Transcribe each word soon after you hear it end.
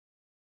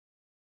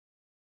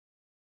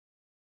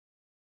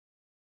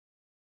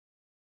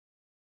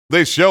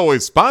This show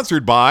is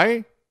sponsored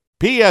by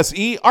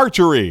PSE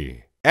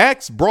Archery,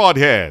 Axe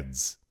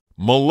Broadheads,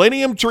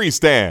 Millennium Tree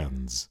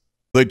Stands,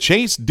 The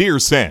Chase Deer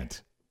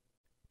Scent,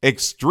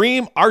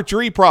 Extreme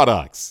Archery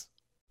Products,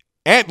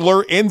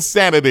 Antler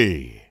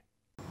Insanity.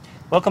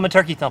 Welcome to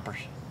Turkey Thumpers.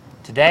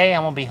 Today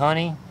I'm going to be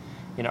hunting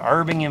in an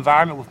urban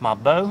environment with my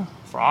bow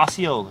for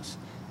Osceolas.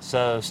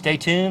 So stay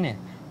tuned and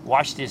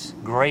watch this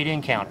great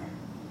encounter.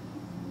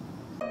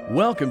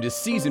 Welcome to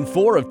Season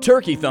 4 of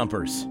Turkey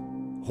Thumpers.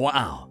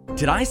 Wow,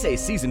 did I say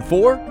Season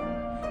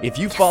 4? If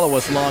you follow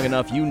us long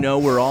enough, you know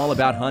we're all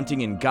about hunting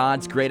in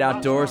God's great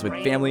outdoors with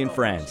family and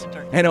friends.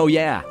 And oh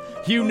yeah,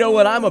 you know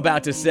what I'm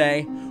about to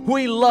say.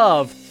 We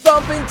love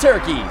thumping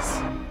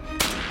turkeys.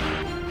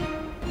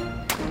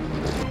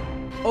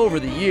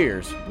 Over the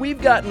years,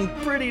 we've gotten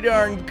pretty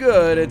darn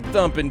good at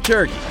thumping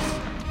turkeys.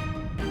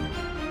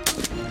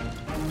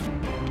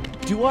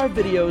 Do our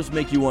videos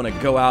make you want to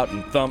go out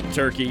and thump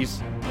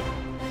turkeys?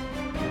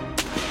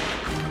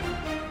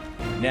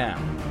 Now,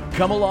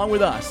 come along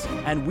with us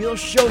and we'll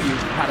show you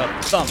how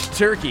to thump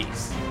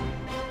turkeys.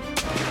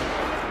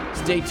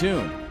 Stay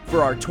tuned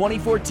for our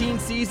 2014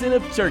 season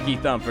of Turkey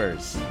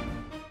Thumpers.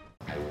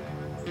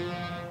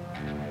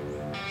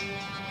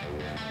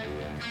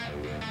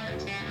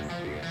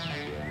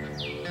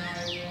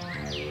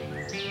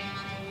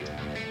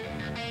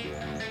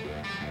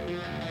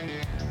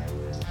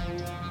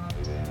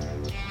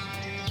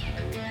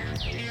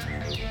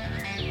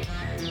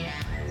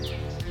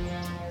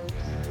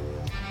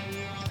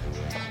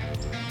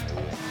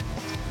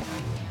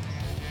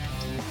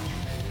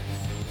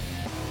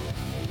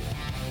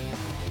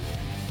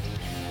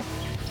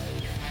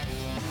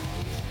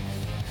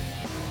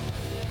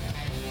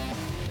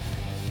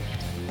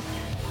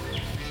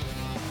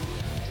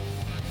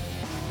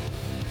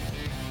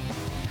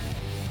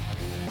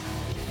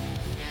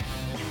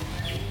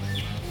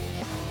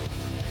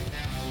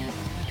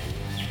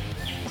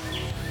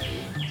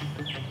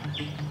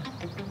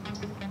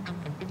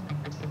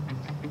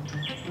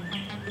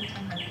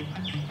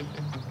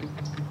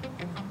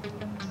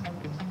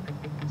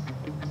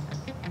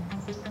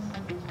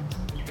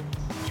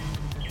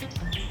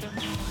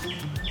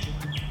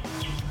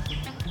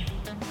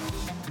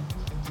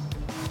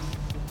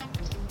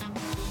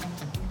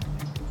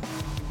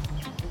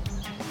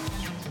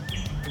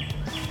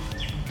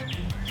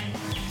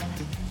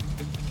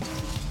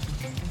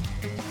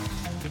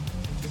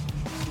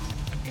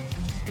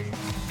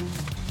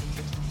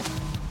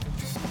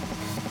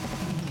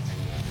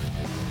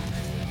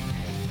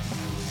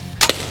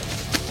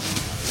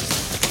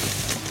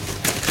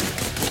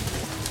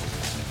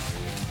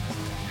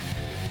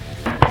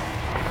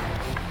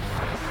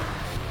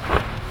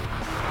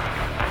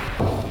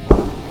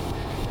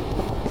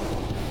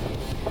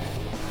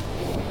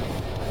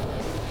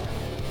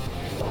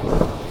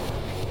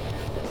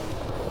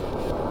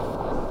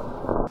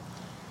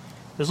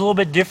 It's a little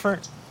bit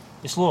different.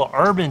 It's a little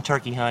urban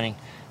turkey hunting.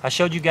 I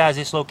showed you guys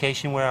this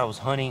location where I was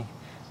hunting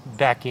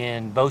back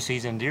in bow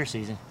season, deer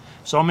season.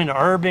 So I'm in an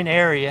urban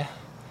area.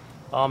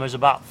 There's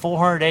about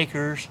 400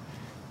 acres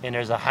and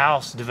there's a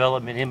house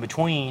development in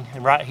between.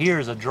 And right here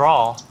is a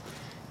draw.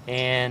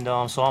 And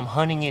so I'm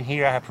hunting in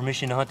here. I have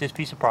permission to hunt this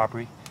piece of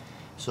property.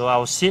 So I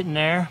was sitting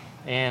there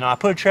and I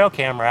put a trail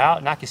camera out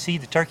and I could see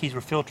the turkeys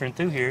were filtering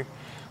through here.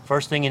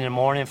 First thing in the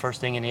morning,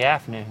 first thing in the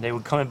afternoon. They were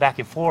coming back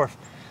and forth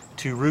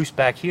to roost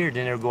back here,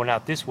 then they were going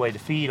out this way to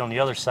feed on the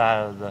other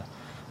side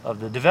of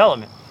the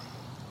development.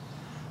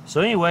 So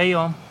anyway,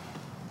 I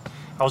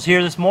was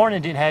here this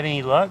morning, didn't have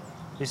any luck.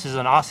 This is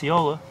an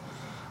Osceola.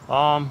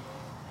 I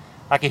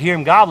could hear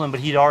him gobbling, but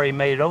he'd already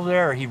made it over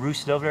there, or he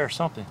roosted over there or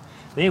something.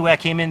 But anyway, I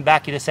came in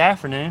back this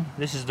afternoon.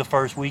 This is the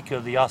first week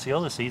of the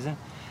Osceola season,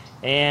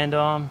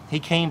 and he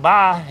came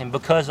by, and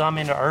because I'm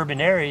in an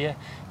urban area,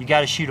 you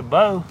got to shoot a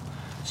bow.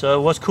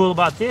 So what's cool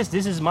about this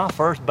is my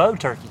first bow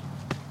turkey.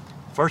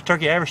 First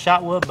turkey I ever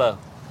shot with a bow.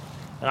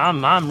 And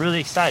I'm really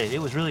excited. It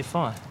was really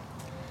fun.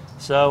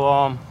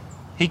 So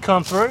he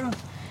come through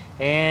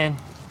and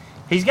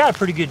he's got a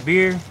pretty good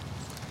beard.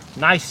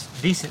 Nice,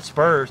 decent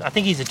spurs. I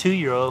think he's a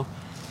 2-year-old.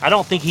 I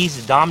don't think he's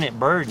the dominant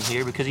bird in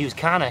here because he was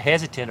kind of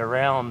hesitant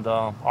around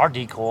our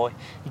decoy.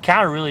 He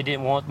kind of really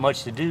didn't want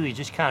much to do. He's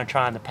just kind of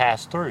trying to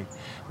pass through.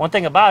 One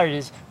thing about it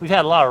is we've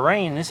had a lot of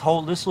rain. This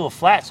little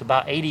flat's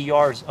about 80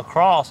 yards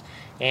across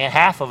and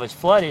half of it's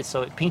flooded,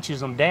 so it pinches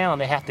them down.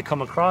 They have to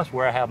come across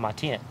where I have my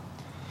tent.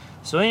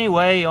 So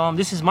anyway,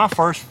 this is my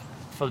first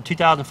for the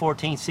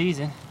 2014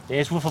 season.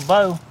 It's with a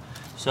bow.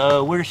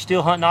 So we're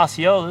still hunting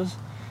Osceolas.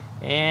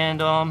 And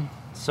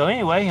so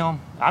anyway,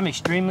 I'm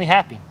extremely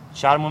happy.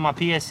 Shot him with my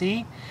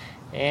PSE,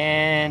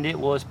 and it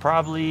was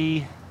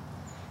probably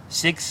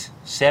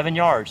 6-7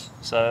 yards.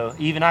 So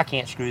even I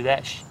can't screw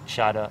that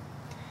shot up.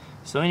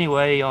 So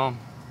anyway,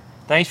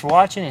 thanks for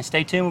watching, and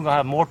stay tuned. We're going to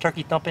have more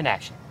turkey thumping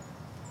action.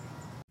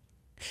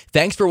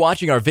 Thanks for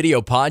watching our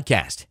video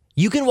podcast.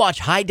 You can watch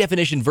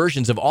high-definition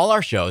versions of all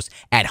our shows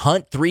at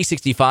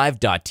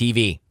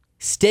hunt365.tv.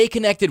 Stay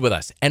connected with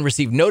us and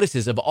receive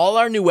notices of all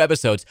our new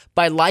episodes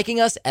by liking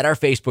us at our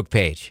Facebook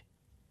page.